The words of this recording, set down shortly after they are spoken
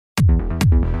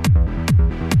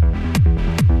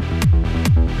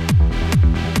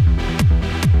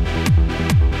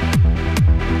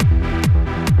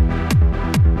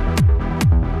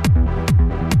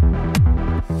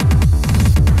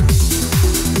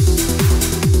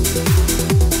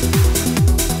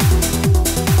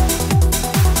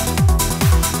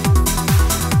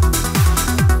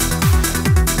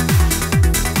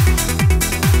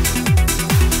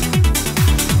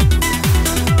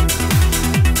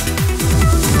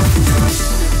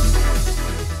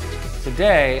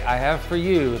today I have for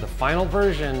you the final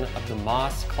version of the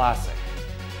Moss Classic.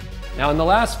 Now in the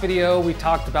last video we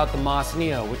talked about the Moss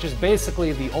Neo, which is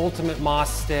basically the ultimate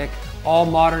Moss stick, all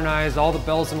modernized, all the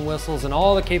bells and whistles and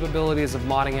all the capabilities of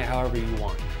modding it however you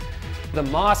want. The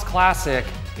Moss Classic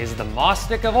is the Moss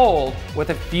stick of old with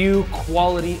a few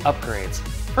quality upgrades.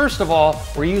 First of all,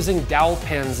 we're using dowel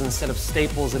pins instead of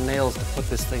staples and nails to put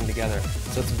this thing together,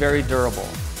 so it's very durable.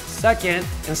 Second,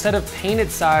 instead of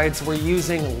painted sides, we're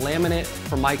using laminate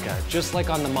Formica, just like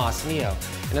on the Moss Neo.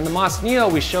 And in the Moss Neo,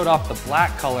 we showed off the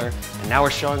black color, and now we're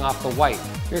showing off the white.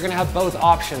 You're gonna have both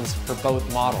options for both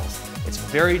models. It's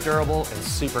very durable and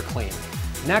super clean.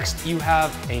 Next, you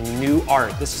have a new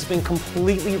art. This has been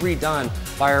completely redone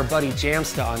by our buddy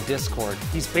Jamsta on Discord.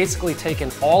 He's basically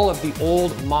taken all of the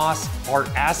old Moss art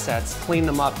assets, cleaned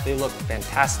them up, they look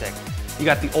fantastic. You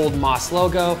got the old Moss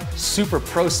logo, Super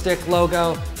Pro Stick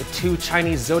logo, the two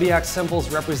Chinese zodiac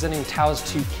symbols representing Tao's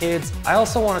two kids. I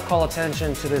also want to call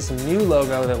attention to this new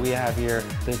logo that we have here,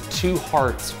 the two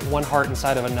hearts, one heart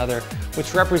inside of another,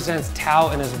 which represents Tao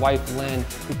and his wife Lynn,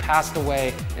 who passed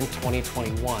away in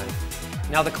 2021.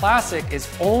 Now the Classic is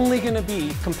only going to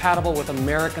be compatible with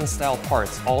American style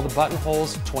parts. All the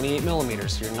buttonholes, 28mm,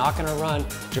 so you're not going to run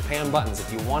Japan buttons.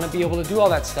 If you want to be able to do all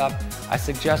that stuff, I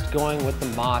suggest going with the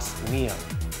Moss Neo.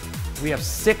 We have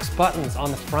 6 buttons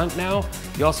on the front now.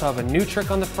 You also have a new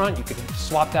trick on the front. You can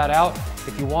swap that out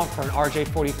if you want for an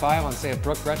RJ45 on, say, a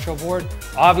Brook Retro board.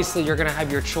 Obviously, you're gonna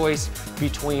have your choice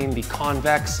between the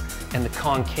convex and the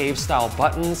concave style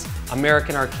buttons,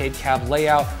 American arcade cab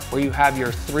layout, where you have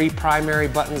your 3 primary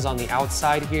buttons on the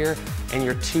outside here and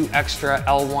your 2 extra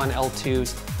L1,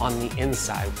 L2s on the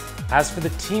inside. As for the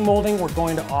T-molding, we're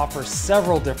going to offer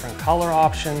several different color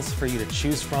options for you to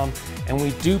choose from, and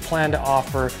we do plan to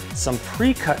offer some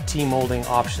pre-cut T-molding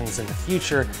options in the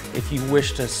future if you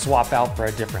wish to swap out for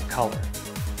a different color.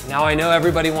 Now I know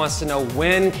everybody wants to know,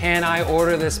 when can I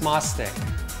order this Moss stick?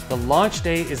 The launch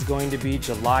date is going to be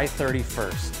July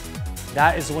 31st.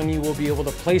 That is when you will be able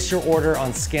to place your order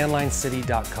on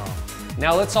scanlinecity.com.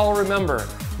 Now let's all remember,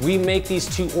 we make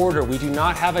these to order. We do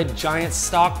not have a giant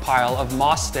stockpile of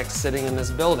Moss sticks sitting in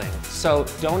this building. So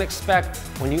don't expect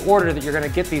when you order that you're gonna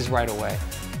get these right away.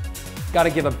 Got to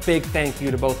give a big thank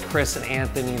you to both Kris and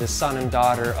Anthony, the son and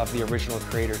daughter of the original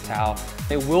creator Tao.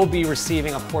 They will be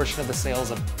receiving a portion of the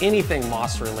sales of anything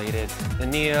Moss related, the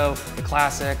Neo, the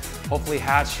Classic, hopefully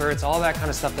hats, shirts, all that kind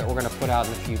of stuff that we're gonna put out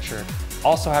in the future.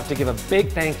 Also have to give a big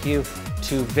thank you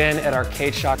to Vin at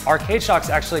Arcade Shock. Arcade Shock's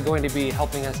actually going to be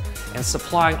helping us and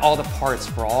supplying all the parts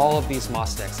for all of these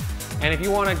Moss sticks. And if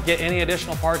you want to get any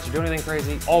additional parts or do anything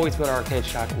crazy, always go to Arcade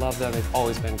Shock. Love them, they've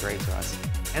always been great to us.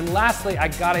 And lastly, I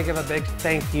gotta give a big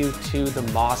thank you to the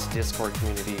Moss Discord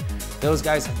community. Those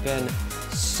guys have been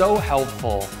so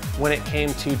helpful when it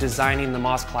came to designing the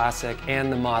Moss Classic and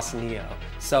the Moss Neo.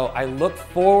 So I look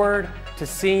forward to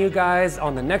seeing you guys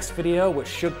on the next video, which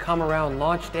should come around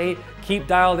launch date. Keep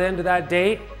dialed into that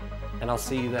date, and I'll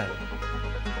see you then.